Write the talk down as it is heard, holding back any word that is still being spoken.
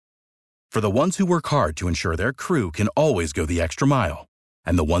For the ones who work hard to ensure their crew can always go the extra mile,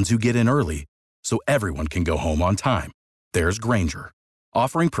 and the ones who get in early so everyone can go home on time, there's Grainger,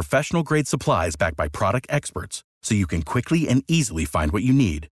 offering professional-grade supplies backed by product experts so you can quickly and easily find what you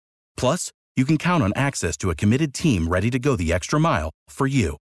need. Plus, you can count on access to a committed team ready to go the extra mile for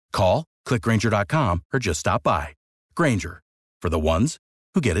you. Call, click Grainger.com, or just stop by. Grainger, for the ones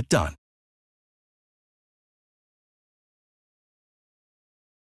who get it done.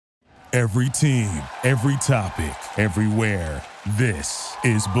 Every team, every topic, everywhere. This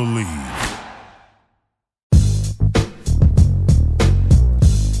is Believe.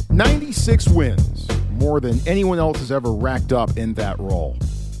 96 wins, more than anyone else has ever racked up in that role.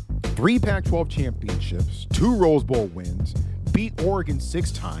 3 Pac-12 championships, 2 Rose Bowl wins, beat Oregon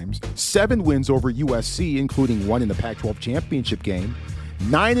 6 times, 7 wins over USC, including 1 in the Pac-12 championship game,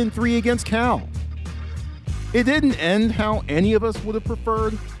 9-3 against Cal. It didn't end how any of us would have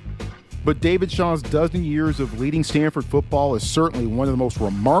preferred, but David Shaw's dozen years of leading Stanford football is certainly one of the most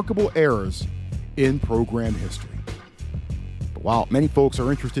remarkable eras in program history. But while many folks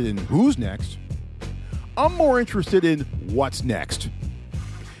are interested in who's next, I'm more interested in what's next.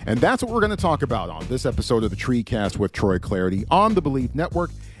 And that's what we're going to talk about on this episode of the TreeCast with Troy Clardy on the Believe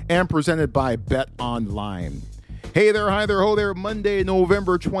Network and presented by Bet Online. Hey there, hi there, ho there, Monday,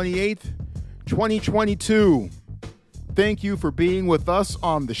 November 28th, 2022. Thank you for being with us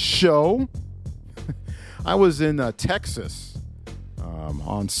on the show. I was in Texas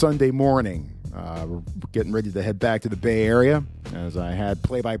on Sunday morning. We're getting ready to head back to the Bay Area as I had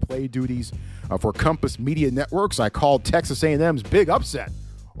play-by-play duties for Compass Media Networks. I called Texas A&M's big upset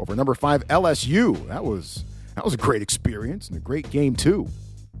over number 5 LSU. That was a great experience and a great game too.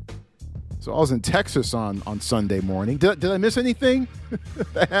 So I was in Texas on Sunday morning. Did I miss anything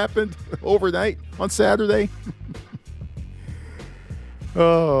that happened overnight on Saturday?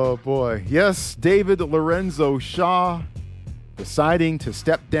 Oh, boy. Yes, David Lorenzo Shaw deciding to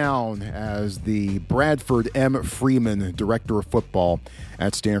step down as the Bradford M. Freeman Director of Football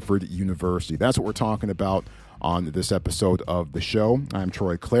at Stanford University. That's what we're talking about on this episode of the show. I'm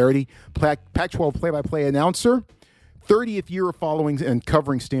Troy Clardy, Pac-12 play-by-play announcer, 30th year of following and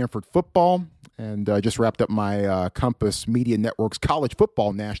covering Stanford football, and I just wrapped up my Compass Media Network's college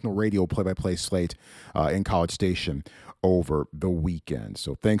football national radio play-by-play slate in College Station over the weekend.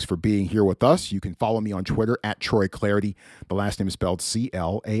 So thanks for being here with us. You can follow me on Twitter at Troy Clardy. The last name is spelled Clardy.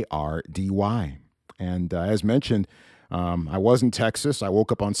 And as mentioned, I was in Texas. I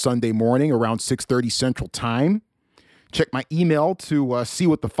woke up on Sunday morning around 6:30 Central Time. Checked my email to see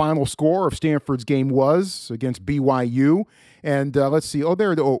what the final score of Stanford's game was against BYU. And let's see. Oh,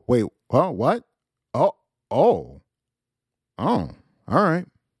 there. Oh, wait. Oh, what? Oh. All right.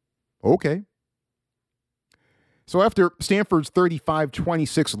 Okay. So after Stanford's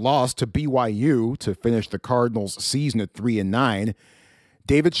 35-26 loss to BYU to finish the Cardinals' season at 3-9,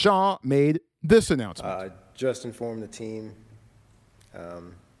 David Shaw made this announcement. Just informed the team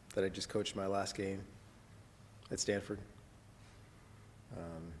that I just coached my last game at Stanford.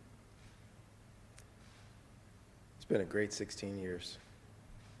 It's been a great 16 years.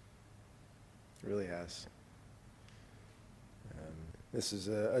 It really has. This is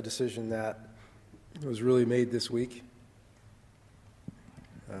a decision that was really made this week.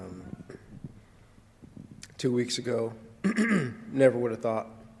 2 weeks ago, never would have thought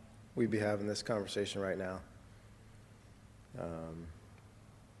we'd be having this conversation right now.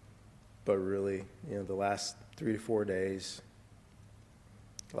 But really, the last 3 to 4 days,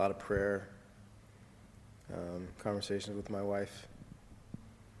 a lot of prayer, conversations with my wife,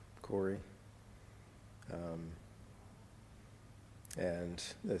 Corey, and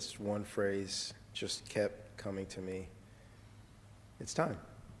this one phrase just kept coming to me. It's time.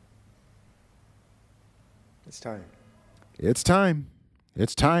 It's time. It's time.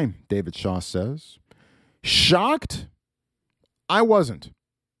 It's time, David Shaw says. Shocked? I wasn't.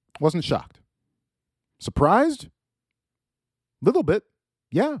 Wasn't shocked. Surprised? Little bit.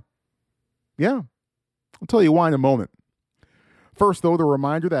 Yeah. I'll tell you why in a moment. First, though, the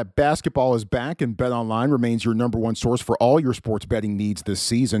reminder that basketball is back and BetOnline remains your number one source for all your sports betting needs this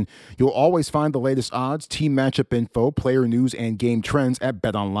season. You'll always find the latest odds, team matchup info, player news, and game trends at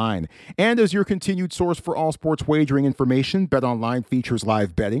BetOnline. And as your continued source for all sports wagering information, BetOnline features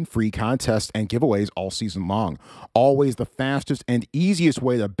live betting, free contests, and giveaways all season long. Always the fastest and easiest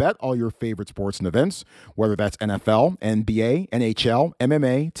way to bet all your favorite sports and events, whether that's NFL, NBA, NHL,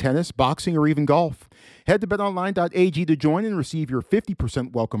 MMA, tennis, boxing, or even golf. Head to betonline.ag to join and receive your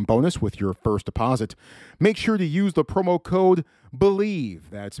 50% welcome bonus with your first deposit. Make sure to use the promo code BELIEVE,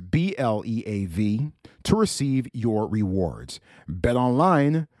 that's BLEAV, to receive your rewards.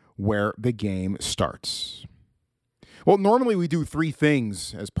 BetOnline, where the game starts. Well, normally we do 3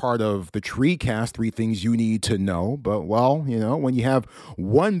 things as part of the TreeCast, 3 things you need to know. But, well, when you have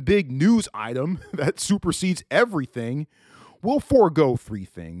one big news item that supersedes everything, we'll forego 3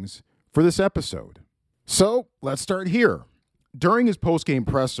 things for this episode. So let's start here. During his postgame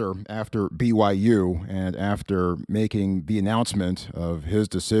presser after BYU and after making the announcement of his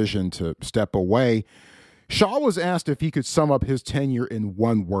decision to step away, Shaw was asked if he could sum up his tenure in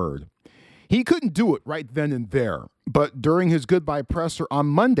one word. He couldn't do it right then and there, but during his goodbye presser on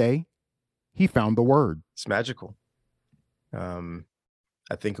Monday, he found the word. It's magical. I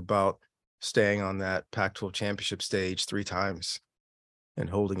think about staying on that Pac-12 championship stage 3 times and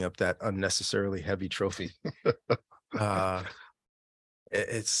holding up that unnecessarily heavy trophy.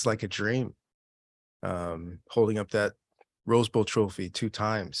 It's like a dream. Holding up that Rose Bowl trophy 2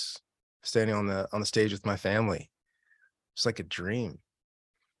 times, standing on the stage with my family. It's like a dream.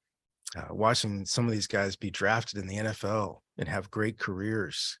 Watching some of these guys be drafted in the NFL and have great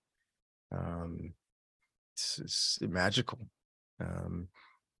careers. It's magical.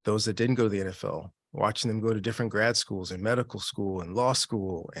 Those that didn't go to the NFL, watching them go to different grad schools and medical school and law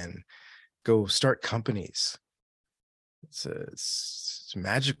school and go start companies. It's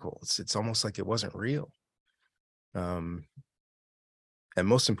magical. It's almost like it wasn't real. And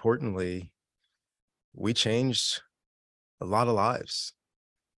most importantly, we changed a lot of lives.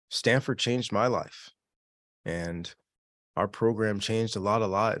 Stanford changed my life, and our program changed a lot of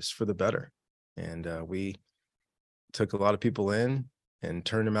lives for the better. And we took a lot of people in and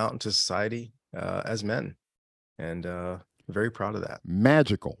turned them out into society as men. And very proud of that.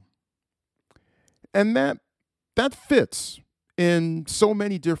 Magical. And that fits in so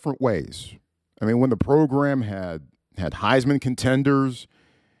many different ways. I mean, when the program had Heisman contenders,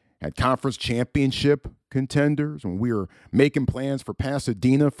 had conference championship contenders, when we were making plans for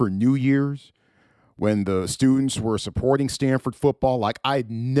Pasadena for New Year's, when the students were supporting Stanford football like I'd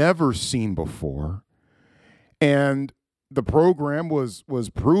never seen before, and the program was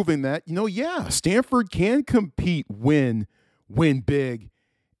proving that, Stanford can compete, win big,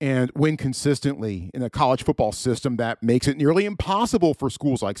 and win consistently in a college football system that makes it nearly impossible for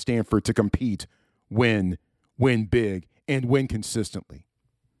schools like Stanford to compete, win big, and win consistently.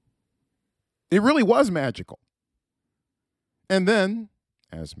 It really was magical. And then,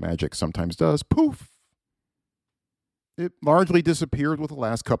 as magic sometimes does, poof, it largely disappeared with the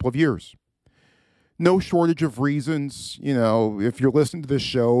last couple of years. No shortage of reasons. If you're listening to this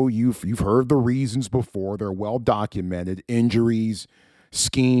show, you've heard the reasons before. They're well documented. Injuries,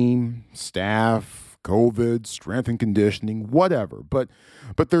 scheme, staff, COVID, strength and conditioning, whatever. But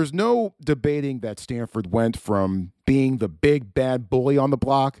there's no debating that Stanford went from being the big bad bully on the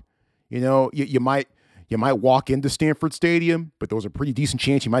block. You might walk into Stanford Stadium, but there was a pretty decent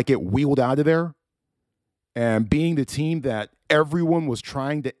chance you might get wheeled out of there. And being the team that everyone was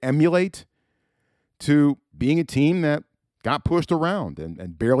trying to emulate, to being a team that got pushed around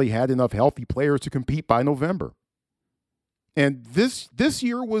and barely had enough healthy players to compete by November. And this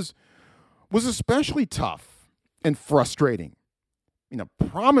year was especially tough and frustrating.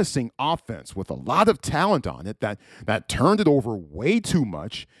 Promising offense with a lot of talent on it that turned it over way too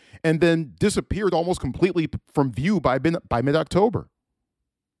much and then disappeared almost completely from view by mid-October.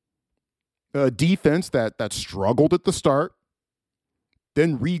 A defense that struggled at the start,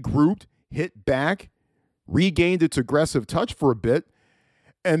 then regrouped, hit back, regained its aggressive touch for a bit,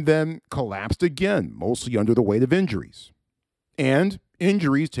 and then collapsed again, mostly under the weight of injuries. And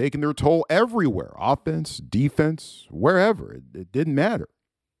injuries taking their toll everywhere, offense, defense, wherever. It didn't matter.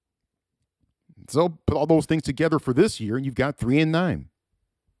 So put all those things together for this year, and you've got 3-9.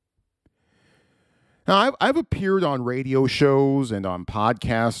 Now, I've appeared on radio shows and on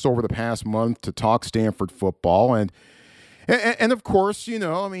podcasts over the past month to talk Stanford football, and of course,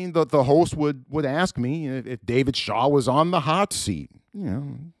 the host would ask me if David Shaw was on the hot seat.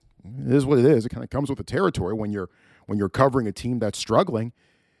 It is what it is. It kind of comes with the territory when you're covering a team that's struggling.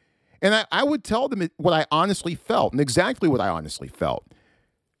 And I would tell them what I honestly felt, and exactly what I honestly felt,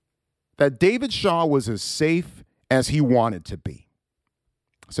 that David Shaw was as safe as he wanted to be.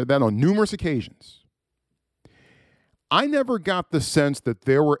 I said that on numerous occasions. I never got the sense that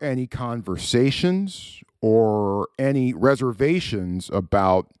there were any conversations or any reservations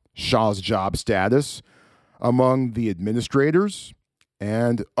about Shaw's job status among the administrators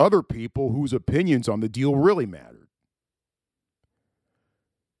and other people whose opinions on the deal really mattered.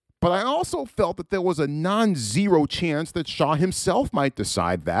 But I also felt that there was a non-zero chance that Shaw himself might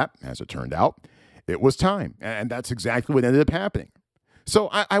decide that, as it turned out, it was time. And that's exactly what ended up happening. So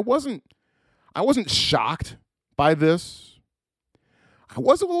I wasn't shocked by this. I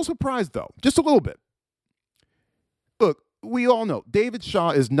was a little surprised, though, just a little bit. Look, we all know David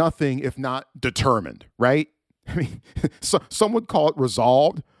Shaw is nothing if not determined, right? I mean, some would call it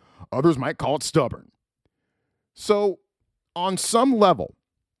resolved. Others might call it stubborn. So, on some level,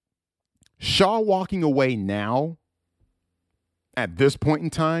 Shaw walking away now, at this point in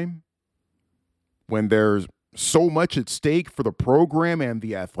time, when there's so much at stake for the program and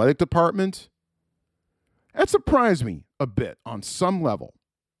the athletic department, that surprised me a bit on some level.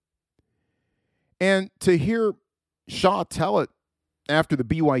 And to hear Shaw tell it after the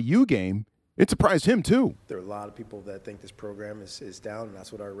BYU game, it surprised him too. There are a lot of people that think this program is down, and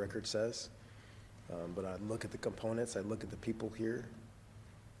that's what our record says. But I look at the components, I look at the people here,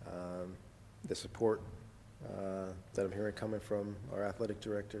 the support that I'm hearing coming from our athletic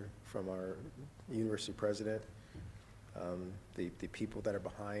director, from our university president, the people that are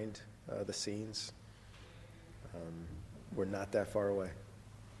behind the scenes. We're not that far away.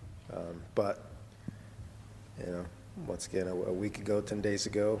 But, once again, a week ago, 10 days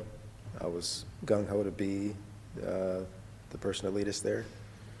ago, I was gung-ho to be the person to lead us there.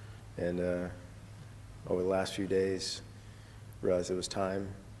 And over the last few days, realized it was time.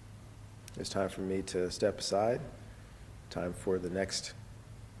 It was time for me to step aside, time for the next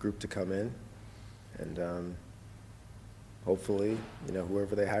group to come in. And hopefully,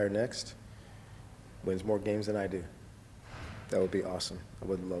 whoever they hire next wins more games than I do. That would be awesome. I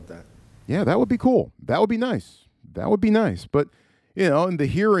would love that. Yeah, that would be cool. That would be nice. That would be nice. But, in the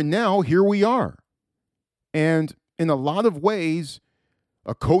here and now, here we are. And in a lot of ways,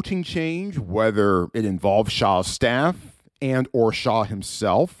 a coaching change, whether it involves Shaw's staff and or Shaw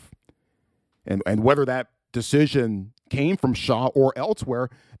himself, and whether that decision came from Shaw or elsewhere,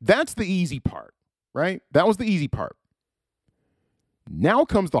 that's the easy part, right? That was the easy part. Now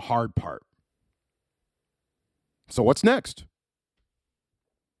comes the hard part. So what's next?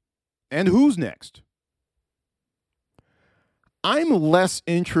 And who's next? I'm less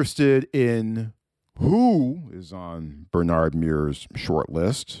interested in who is on Bernard Muir's short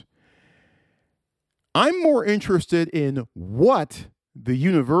list. I'm more interested in what the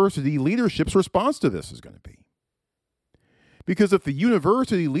university leadership's response to this is going to be. Because if the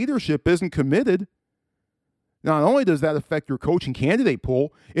university leadership isn't committed, not only does that affect your coaching candidate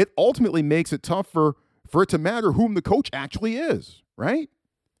pool, it ultimately makes it tough for it to matter whom the coach actually is, right?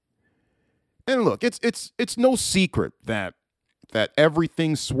 And look, it's no secret that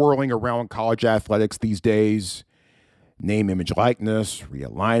everything swirling around college athletics these days, name, image, likeness,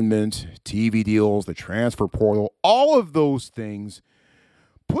 realignment, TV deals, the transfer portal, all of those things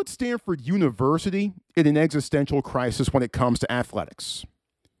put Stanford University in an existential crisis when it comes to athletics.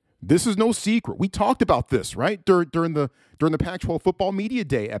 This is no secret. We talked about this, right, during the Pac-12 Football Media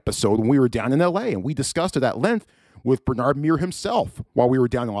Day episode when we were down in LA, and we discussed it at length with Bernard Muir himself while we were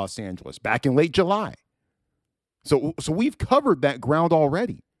down in Los Angeles back in late July. So we've covered that ground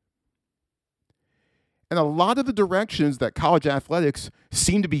already. And a lot of the directions that college athletics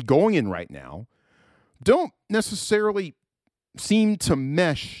seem to be going in right now don't necessarily seem to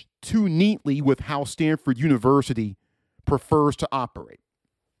mesh too neatly with how Stanford University prefers to operate.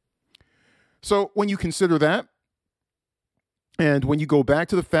 So when you consider that, and when you go back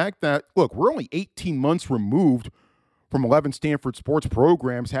to the fact that, look, we're only 18 months removed from 11 Stanford sports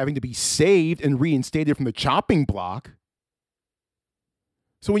programs having to be saved and reinstated from the chopping block.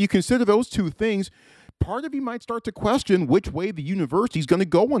 So when you consider those two things, part of you might start to question which way the university is going to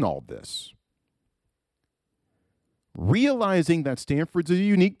go in all this. Realizing that Stanford's a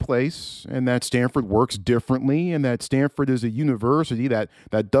unique place and that Stanford works differently and that Stanford is a university that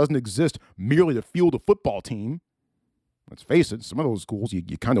doesn't exist merely to field a football team. Let's face it, some of those schools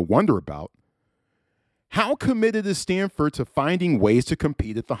you kind of wonder about. How committed is Stanford to finding ways to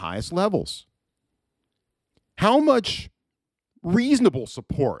compete at the highest levels? How much reasonable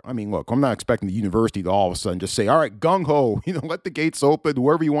support? I mean, look, I'm not expecting the university to all of a sudden just say, all right, gung-ho, let the gates open,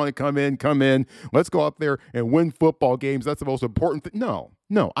 whoever you want to come in. Let's go out there and win football games. That's the most important thing.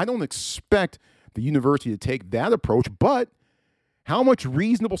 No, I don't expect the university to take that approach, but how much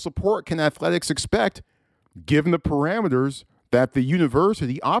reasonable support can athletics expect given the parameters that the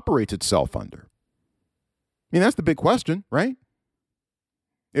university operates itself under? I mean, that's the big question, right?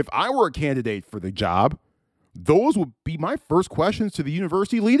 If I were a candidate for the job, those would be my first questions to the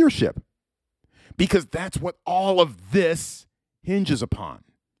university leadership, because that's what all of this hinges upon.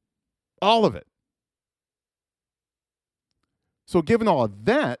 All of it. So given all of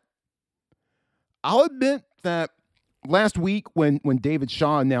that, I'll admit that last week when David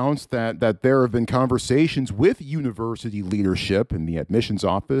Shaw announced that there have been conversations with university leadership in the admissions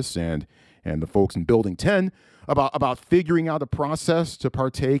office and the folks in Building 10 about figuring out a process to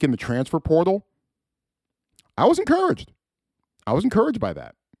partake in the transfer portal, I was encouraged. I was encouraged by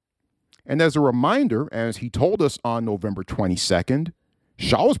that. And as a reminder, as he told us on November 22nd,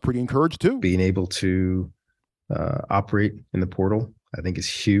 Shaw was pretty encouraged too. Being able to operate in the portal, I think, is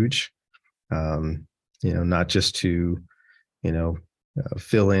huge. Not just to,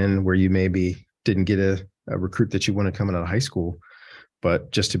 fill in where you maybe didn't get a recruit that you wanted coming out of high school,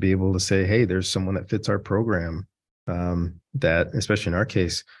 but just to be able to say, hey, there's someone that fits our program that, especially in our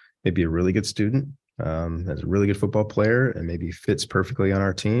case, may be a really good student, that's a really good football player, and maybe fits perfectly on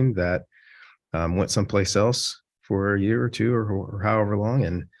our team that went someplace else for a year or two or however long,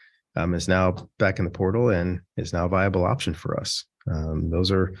 and is now back in the portal and is now a viable option for us.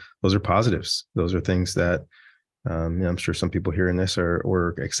 Those are positives. Those are things that I'm sure some people hearing this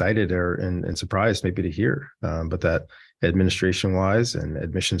were excited and surprised maybe to hear, but that administration wise and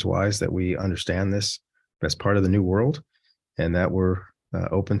admissions wise, that we understand this as part of the new world and that we're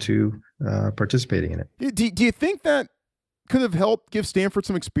open to participating in it. Do you think that could have helped give Stanford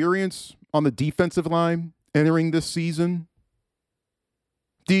some experience on the defensive line entering this season?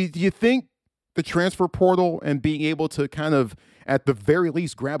 Do you think the transfer portal and being able to kind of, at the very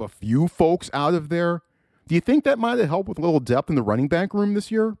least, grab a few folks out of there, do you think that might have helped with a little depth in the running back room this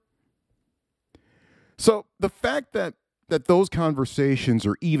year? So the fact that those conversations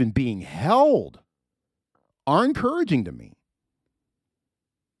are even being held are encouraging to me.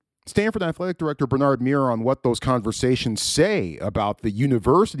 Stanford Athletic Director Bernard Muir on what those conversations say about the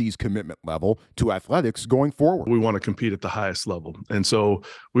university's commitment level to athletics going forward. We want to compete at the highest level. And so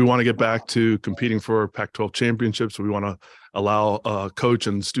we want to get back to competing for Pac-12 championships. We want to allow coach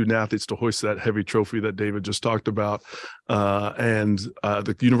and student athletes to hoist that heavy trophy that David just talked about. And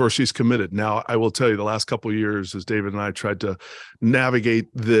the university is committed. Now, I will tell you, the last couple of years, as David and I tried to navigate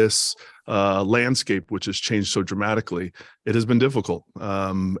this landscape, which has changed so dramatically, it has been difficult.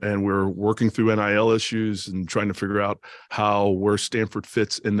 And we're working through NIL issues and trying to figure out where Stanford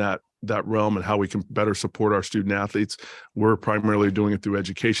fits in that realm and how we can better support our student athletes. We're primarily doing it through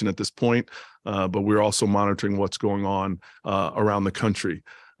education at this point, but we're also monitoring what's going on around the country.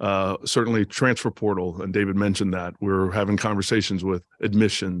 Certainly transfer portal, and David mentioned that. We're having conversations with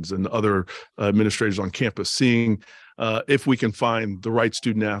admissions and other administrators on campus, seeing if we can find the right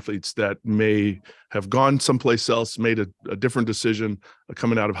student athletes that may have gone someplace else, made a different decision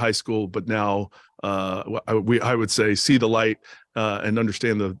coming out of high school, but now I would say see the light and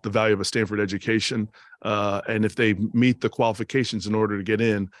understand the value of a Stanford education. And if they meet the qualifications in order to get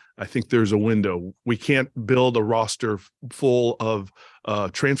in, I think there's a window. We can't build a roster full of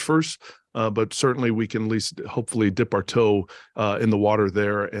transfers, but certainly we can at least hopefully dip our toe in the water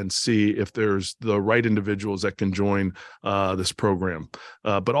there and see if there's the right individuals that can join this program.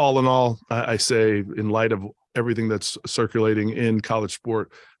 But all in all, I say, in light of everything that's circulating in college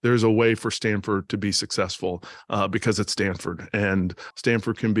sport, there's a way for Stanford to be successful because it's Stanford, and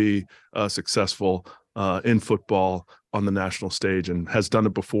Stanford can be successful in football on the national stage and has done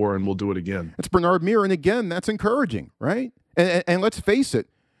it before and will do it again. That's Bernard Muir, and again, that's encouraging, right? And let's face it,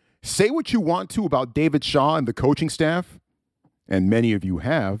 say what you want to about David Shaw and the coaching staff, and many of you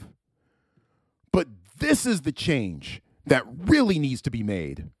have, but this is the change that really needs to be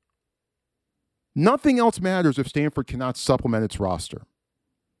made. Nothing else matters if Stanford cannot supplement its roster.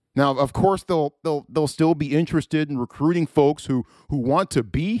 Now, of course, they'll still be interested in recruiting folks who want to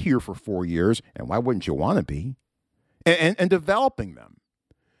be here for 4 years, and why wouldn't you want to be, and developing them.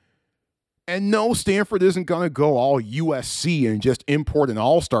 And no, Stanford isn't going to go all USC and just import an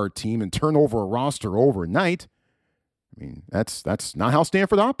all-star team and turn over a roster overnight. I mean, that's not how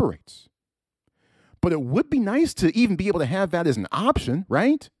Stanford operates. But it would be nice to even be able to have that as an option,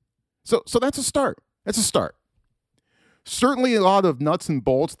 right? So that's a start. That's a start. Certainly a lot of nuts and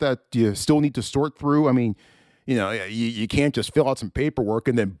bolts that you still need to sort through. I mean, you can't just fill out some paperwork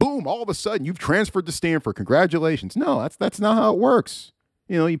and then boom, all of a sudden you've transferred to Stanford. Congratulations. No, that's not how it works.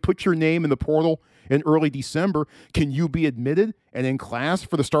 You put your name in the portal in early December. Can you be admitted and in class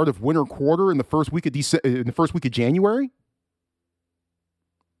for the start of winter quarter in the first week of January?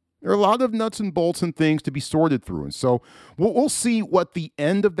 There are a lot of nuts and bolts and things to be sorted through. And so we'll see what the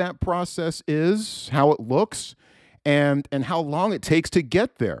end of that process is, how it looks, and how long it takes to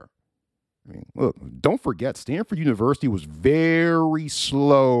get there. I mean, look, don't forget, Stanford University was very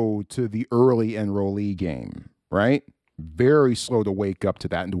slow to the early enrollee game, right? Very slow to wake up to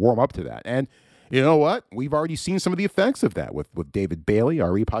that and to warm up to that. And you know what? We've already seen some of the effects of that with David Bailey,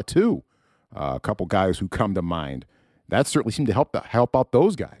 Ari Patu, a couple guys who come to mind. That certainly seemed to help out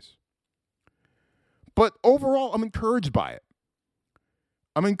those guys. But overall, I'm encouraged by it.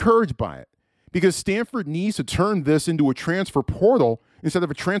 because Stanford needs to turn this into a transfer portal instead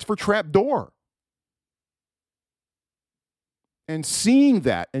of a transfer trap door. And seeing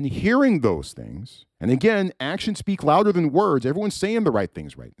that and hearing those things, and again, actions speak louder than words. Everyone's saying the right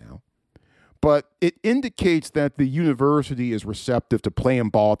things right now. But it indicates that the university is receptive to playing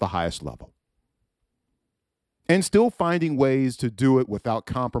ball at the highest level and still finding ways to do it without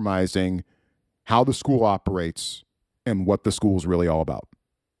compromising how the school operates and what the school is really all about.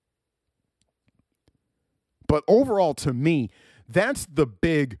 But overall, to me, that's the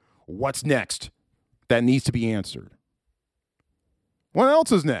big what's next that needs to be answered. What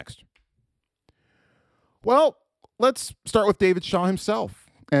else is next? Well, let's start with David Shaw himself.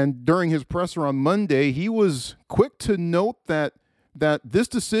 And during his presser on Monday, he was quick to note that this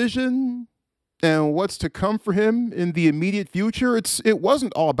decision and what's to come for him in the immediate future, it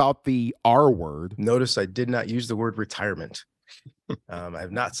wasn't all about the R word. Notice I did not use the word retirement. I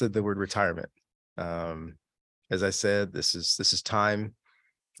have not said the word retirement. As I said, this is time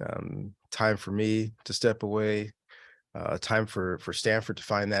for me to step away. Time for Stanford to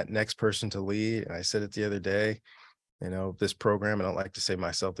find that next person to lead. And I said it the other day, this program, I don't like to say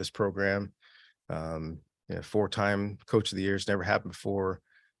myself, this program, 4-time coach of the year, it's never happened before,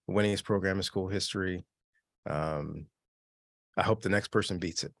 the winningest program in school history. I hope the next person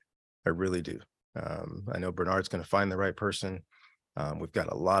beats it. I really do. I know Bernard's going to find the right person. We've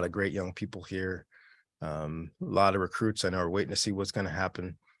got a lot of great young people here. A lot of recruits I know are waiting to see what's going to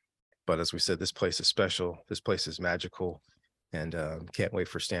happen. But as we said, this place is special. This place is magical. And can't wait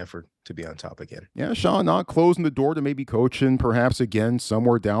for Stanford to be on top again. Yeah, Sean not closing the door to maybe coaching perhaps again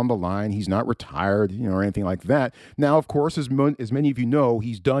somewhere down the line. He's not retired, or anything like that. Now, of course, as many of you know,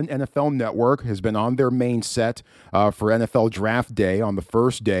 he's done NFL Network, has been on their main set for NFL Draft Day on the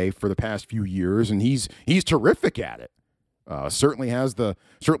first day for the past few years, and he's terrific at it. Certainly has the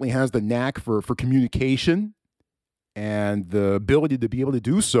knack for communication and the ability to be able to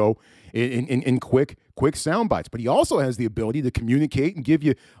do so in quick sound bites. But he also has the ability to communicate and give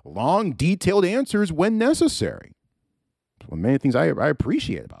you long, detailed answers when necessary. It's one of many things I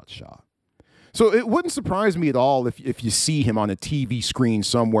appreciate about Shaw. So it wouldn't surprise me at all if you see him on a TV screen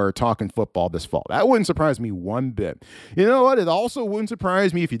somewhere talking football this fall. That wouldn't surprise me one bit. You know what? It also wouldn't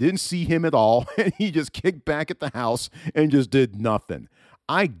surprise me if you didn't see him at all and he just kicked back at the house and just did nothing.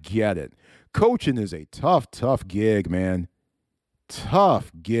 I get it. Coaching is a tough gig, man.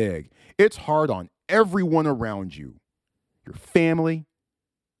 Tough gig. It's hard on everyone around you. Your family,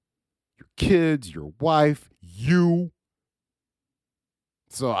 your kids, your wife, you.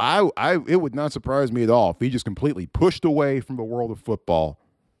 So it would not surprise me at all if he just completely pushed away from the world of football,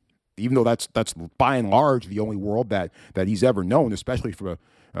 even though that's by and large the only world that he's ever known, especially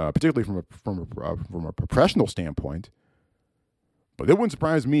particularly from a professional standpoint. But it wouldn't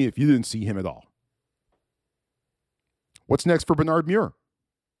surprise me if you didn't see him at all. What's next for Bernard Muir?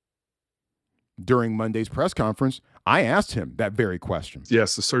 During Monday's press conference, I asked him that very question.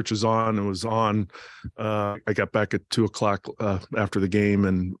 Yes, the search is on. It was on. I got back at 2:00 after the game,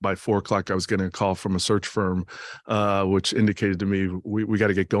 and by 4:00 I was getting a call from a search firm, which indicated to me we got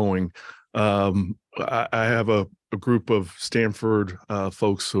to get going. I have a group of Stanford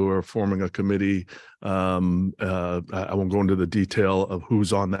folks who are forming a committee. I won't go into the detail of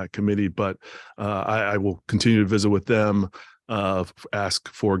who's on that committee, but I will continue to visit with them, ask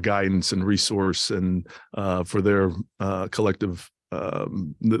for guidance and resource and for their collective,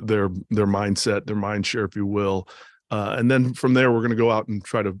 their mindset, their mind share, if you will. And then from there, we're going to go out and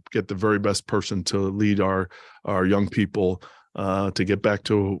try to get the very best person to lead our young people to get back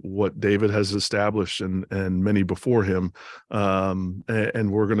to what David has established and many before him.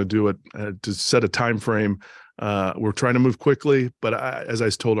 And we're going to do it to set a time frame. We're trying to move quickly, but as I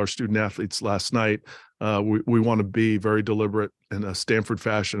told our student athletes last night, we want to be very deliberate in a Stanford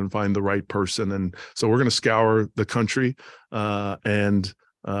fashion and find the right person. And so we're going to scour the country and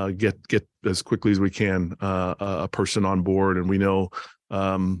get as quickly as we can a person on board. And we know,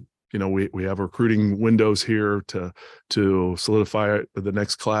 we have recruiting windows here to solidify the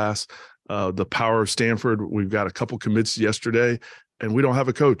next class. The power of Stanford, we've got a couple commits yesterday, and we don't have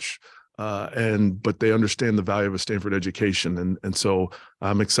a coach. But they understand the value of a Stanford education. And so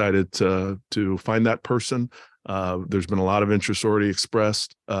I'm excited to find that person. There's been a lot of interest already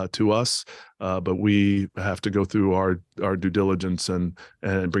expressed to us, but we have to go through our due diligence and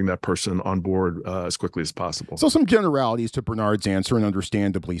bring that person on board as quickly as possible. So some generalities to Bernard's answer, and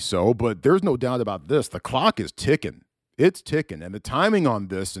understandably so, but there's no doubt about this. The clock is ticking. It's ticking. And the timing on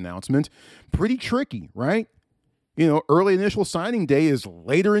this announcement, pretty tricky, right? Early initial signing day is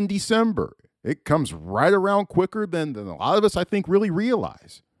later in December. It comes right around quicker than a lot of us, I think, really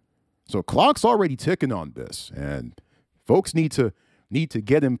realize. So clock's already ticking on this, and folks need to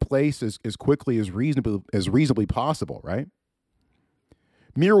get in place as quickly as reasonably possible, right?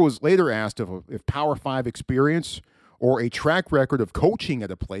 Muir was later asked if Power 5 experience or a track record of coaching at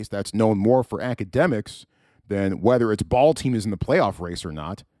a place that's known more for academics than whether its ball team is in the playoff race or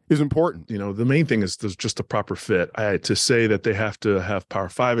not is important. You know, the main thing is there's just a proper fit. To say that they have to have Power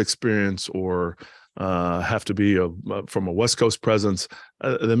 5 experience or have to be from a West Coast presence.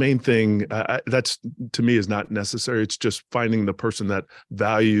 The main thing that's to me is not necessary. It's just finding the person that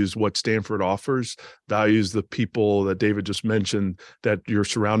values what Stanford offers, values the people that David just mentioned that you're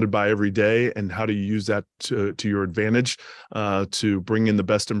surrounded by every day, and how do you use that to your advantage to bring in the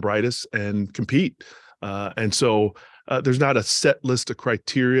best and brightest and compete. And so there's not a set list of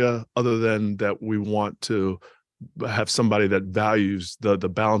criteria other than that we want to have somebody that values the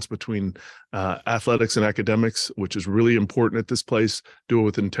balance between athletics and academics, which is really important at this place. Do it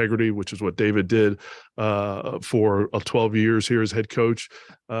with integrity, which is what David did for 12 years here as head coach.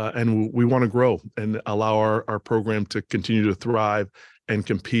 And we want to grow and allow our program to continue to thrive and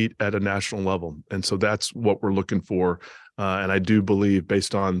compete at a national level. And so that's what we're looking for. And I do believe,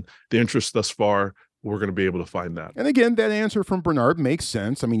 based on the interest thus far, we're going to be able to find that. And again, that answer from Bernard makes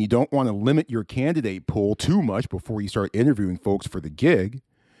sense. I mean, you don't want to limit your candidate pool too much before you start interviewing folks for the gig.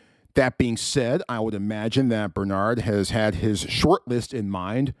 That being said, I would imagine that Bernard has had his short list in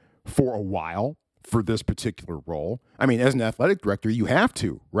mind for a while for this particular role. I mean, as an athletic director, you have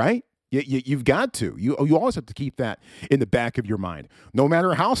to, right? You've got to. You always have to keep that in the back of your mind. No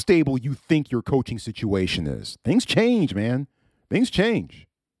matter how stable you think your coaching situation is. Things change, man. Things change.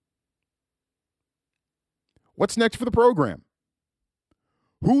 What's next for the program?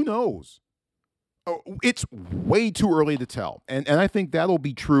 Who knows? Oh, it's way too early to tell. And I think that'll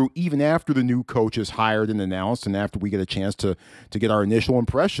be true even after the new coach is hired and announced, and after we get a chance to get our initial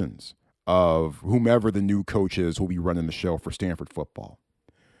impressions of whomever the new coach is who will be running the show for Stanford football.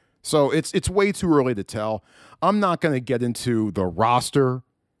 So it's way too early to tell. I'm not going to get into the roster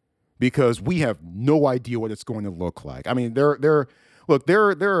because we have no idea what it's going to look like. I mean, there are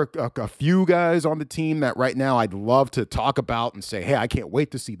a few guys on the team that right now I'd love to talk about and say, hey, I can't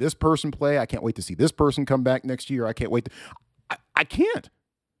wait to see this person play. I can't wait to see this person come back next year. I can't wait. I can't.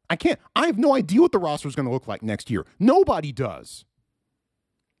 I have no idea what the roster is going to look like next year. Nobody does.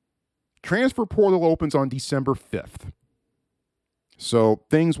 Transfer portal opens on December 5th. So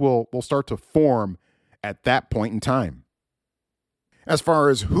things will start to form at that point in time. As far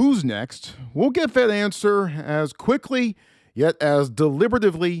as who's next, we'll get that answer as quickly yet as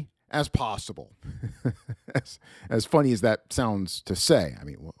deliberatively as possible. as funny as that sounds to say. I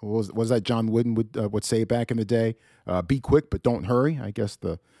mean, what was that John Wooden would say back in the day? Be quick, but don't hurry. I guess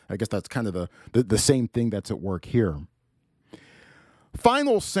that's kind of the same thing that's at work here.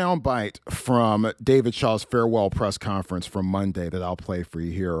 Final soundbite from David Shaw's farewell press conference from Monday that I'll play for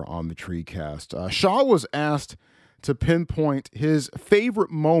you here on the TreeCast. Shaw was asked to pinpoint his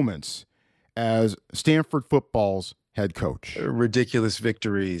favorite moments as Stanford football's head coach. Ridiculous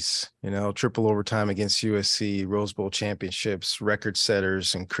victories, triple overtime against USC, Rose Bowl championships, record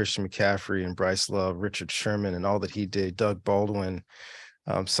setters, and Christian McCaffrey and Bryce Love, Richard Sherman, and all that he did, Doug Baldwin,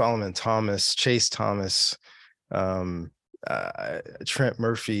 Solomon Thomas, Chase Thomas, Trent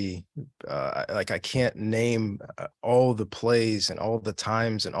Murphy. I can't name all the plays and all the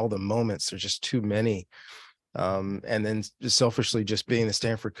times and all the moments. There's just too many. And then selfishly just being the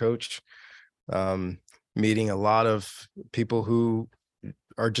Stanford coach, meeting a lot of people who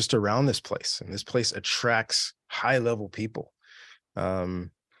are just around this place, and this place attracts high level people.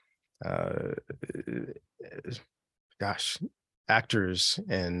 Actors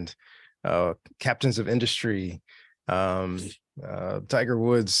and captains of industry, Tiger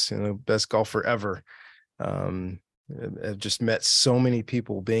Woods, best golfer ever. I've just met so many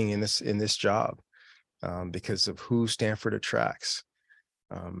people being in this job because of who Stanford attracts.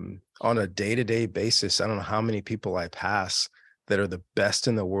 On a day-to-day basis, I don't know how many people I pass that are the best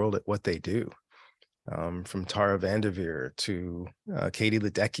in the world at what they do. From Tara Vanderveer to Katie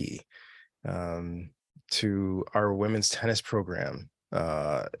Ledecky, to our women's tennis program,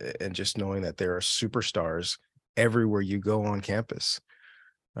 and just knowing that there are superstars everywhere you go on campus.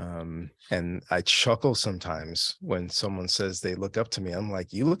 And I chuckle sometimes when someone says they look up to me. I'm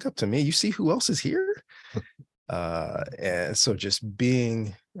like, you look up to me? You see who else is here? And so just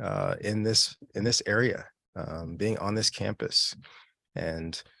being in this area, being on this campus,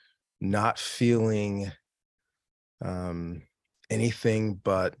 and not feeling anything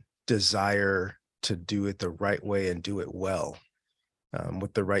but desire to do it the right way and do it well,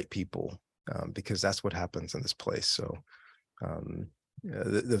 with the right people, because that's what happens in this place. So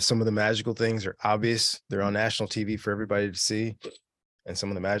Some of the magical things are obvious. They're on national TV for everybody to see. And some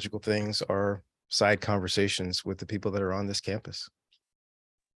of the magical things are side conversations with the people that are on this campus.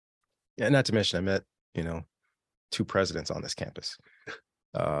 And not to mention, I met, 2 presidents on this campus.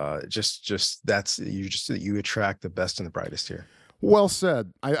 You attract the best and the brightest here. Well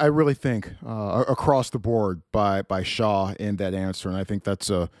said. I really think across the board by Shaw in that answer, and I think that's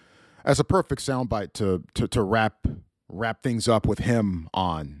a perfect soundbite to wrap things up with him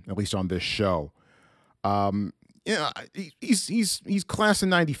on, at least on this show. He's class of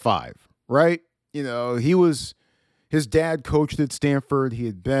 '95, right? His dad coached at Stanford. He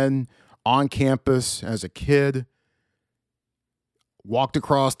had been on campus as a kid, walked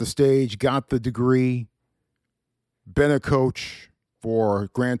across the stage, got the degree, been a coach for a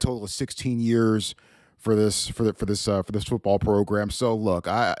grand total of 16 years for this football program. So look,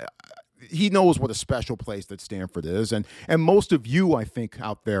 he knows what a special place that Stanford is, and most of you, I think,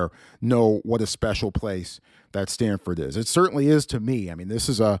 out there know what a special place that Stanford is. It certainly is to me. I mean, it's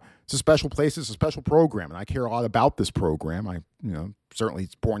a special place. It's a special program, and I care a lot about this program. Certainly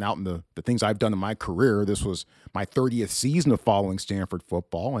it's borne out in the things I've done in my career. This was my 30th season of following Stanford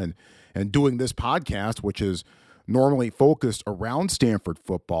football and doing this podcast, which is normally focused around Stanford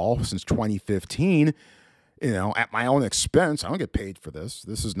football since 2015. At my own expense. I don't get paid for this.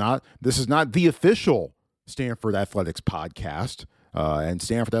 This is not the official Stanford Athletics podcast. And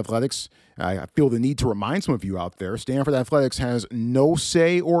Stanford Athletics, I feel the need to remind some of you out there, Stanford Athletics has no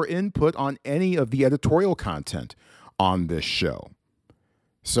say or input on any of the editorial content on this show.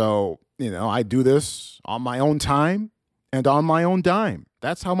 So, I do this on my own time and on my own dime.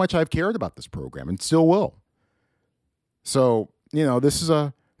 That's how much I've cared about this program and still will. So, this is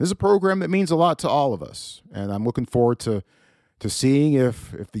a program that means a lot to all of us, and I'm looking forward to seeing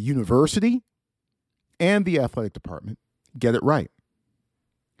if the university and the athletic department get it right.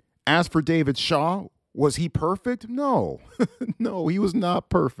 As for David Shaw, was he perfect? No. No, he was not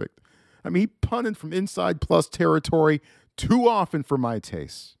perfect. I mean, he punted from inside plus territory too often for my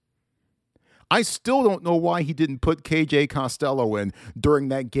taste. I still don't know why he didn't put KJ Costello in during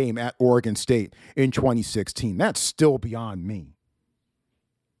that game at Oregon State in 2016. That's still beyond me.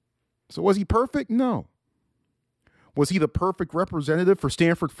 So was he perfect? No. Was he the perfect representative for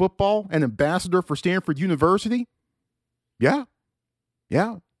Stanford football and ambassador for Stanford University? Yeah.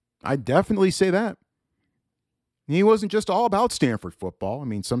 I definitely say that. He wasn't just all about Stanford football. I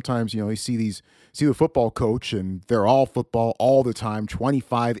mean, sometimes, you see the football coach and they're all football all the time,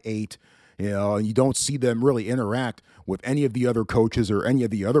 25-8, and you don't see them really interact with any of the other coaches or any of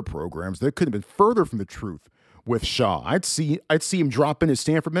the other programs. That could have been further from the truth with Shaw. I'd see him drop in at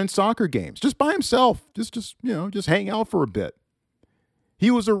Stanford men's soccer games just by himself, just hang out for a bit.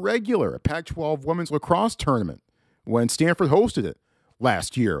 He was a regular at Pac-12 women's lacrosse tournament when Stanford hosted it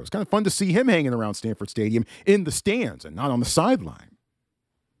last year. It was kind of fun to see him hanging around Stanford Stadium in the stands and not on the sideline.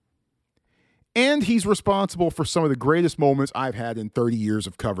 And he's responsible for some of the greatest moments I've had in 30 years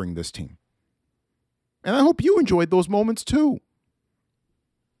of covering this team. And I hope you enjoyed those moments too.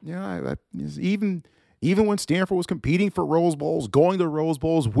 Even when Stanford was competing for Rose Bowls, going to Rose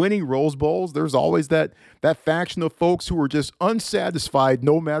Bowls, winning Rose Bowls, there's always that faction of folks who were just unsatisfied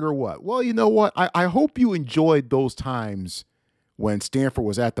no matter what. Well, you know what? I hope you enjoyed those times when Stanford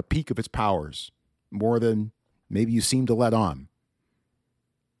was at the peak of its powers, more than maybe you seem to let on.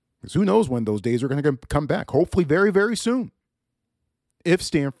 Because who knows when those days are going to come back. Hopefully very, very soon. If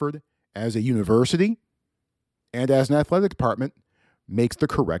Stanford, as a university and as an athletic department, makes the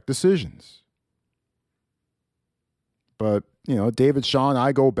correct decisions. But, David Shaw and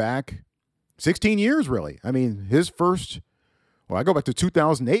I go back 16 years, really. I mean, I go back to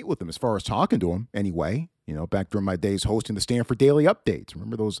 2008 with him as far as talking to him anyway. Back during my days hosting the Stanford Daily Updates.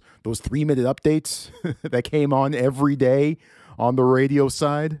 Remember those 3-minute updates that came on every day on the radio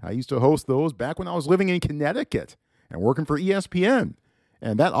side? I used to host those back when I was living in Connecticut and working for ESPN.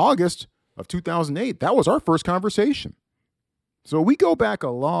 And that August of 2008, that was our first conversation. So we go back a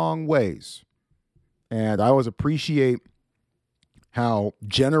long ways. And I always appreciate how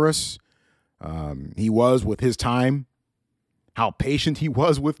generous he was with his time, how patient he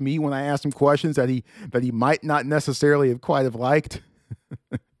was with me when I asked him questions that he might not necessarily have quite have liked.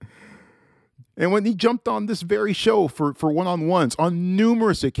 And when he jumped on this very show for one-on-ones on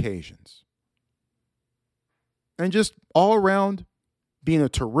numerous occasions. And just all around being a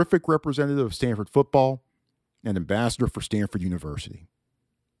terrific representative of Stanford football and ambassador for Stanford University.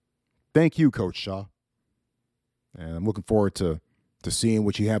 Thank you, Coach Shaw. And I'm looking forward to seeing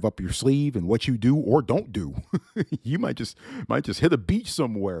what you have up your sleeve and what you do or don't do. You might just hit a beach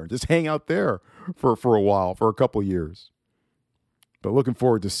somewhere and just hang out there for a while, for a couple years. But looking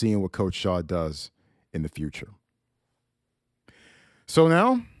forward to seeing what Coach Shaw does in the future. So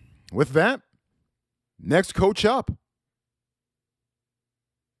now, with that, next coach up.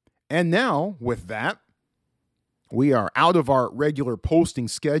 And now, with that, we are out of our regular posting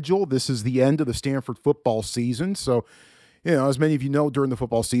schedule. This is the end of the Stanford football season. So, as many of you know, during the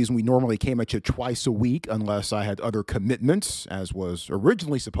football season, we normally came at you twice a week unless I had other commitments, as was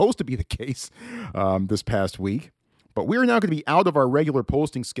originally supposed to be the case this past week. But we are now going to be out of our regular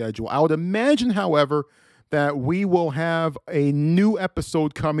posting schedule. I would imagine, however, that we will have a new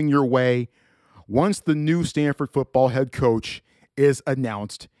episode coming your way once the new Stanford football head coach is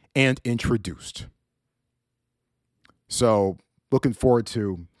announced and introduced. So, looking forward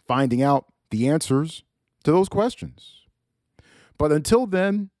to finding out the answers to those questions. But until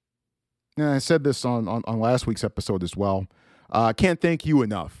then, and I said this on last week's episode as well, I can't thank you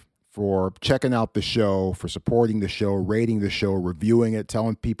enough for checking out the show, for supporting the show, rating the show, reviewing it,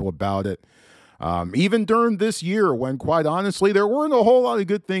 telling people about it. Even during this year when, quite honestly, there weren't a whole lot of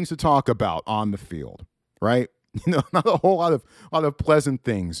good things to talk about on the field, right? Not a whole lot of pleasant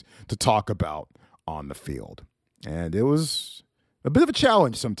things to talk about on the field. And it was a bit of a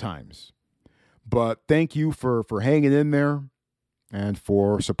challenge sometimes. But thank you for hanging in there and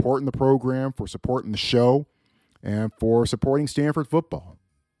for supporting the program, for supporting the show, and for supporting Stanford football.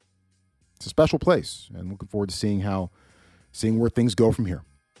 It's a special place, and looking forward to seeing where things go from here.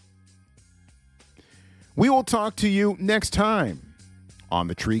 We will talk to you next time on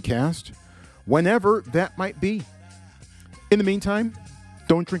the TreeCast, whenever that might be. In the meantime,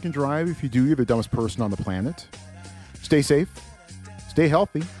 don't drink and drive. If you do, you're the dumbest person on the planet. Stay safe, stay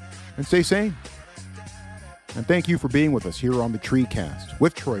healthy, and stay sane. And thank you for being with us here on the TreeCast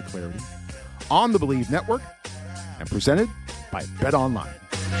with Troy Clarity on the Believe Network and presented by BetOnline.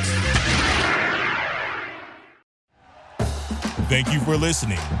 Thank you for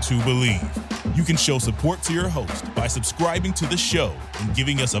listening to Believe. You can show support to your host by subscribing to the show and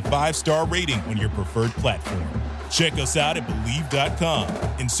giving us a 5-star rating on your preferred platform. Check us out at Believe.com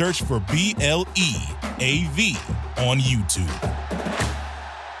and search for BLEAV on YouTube.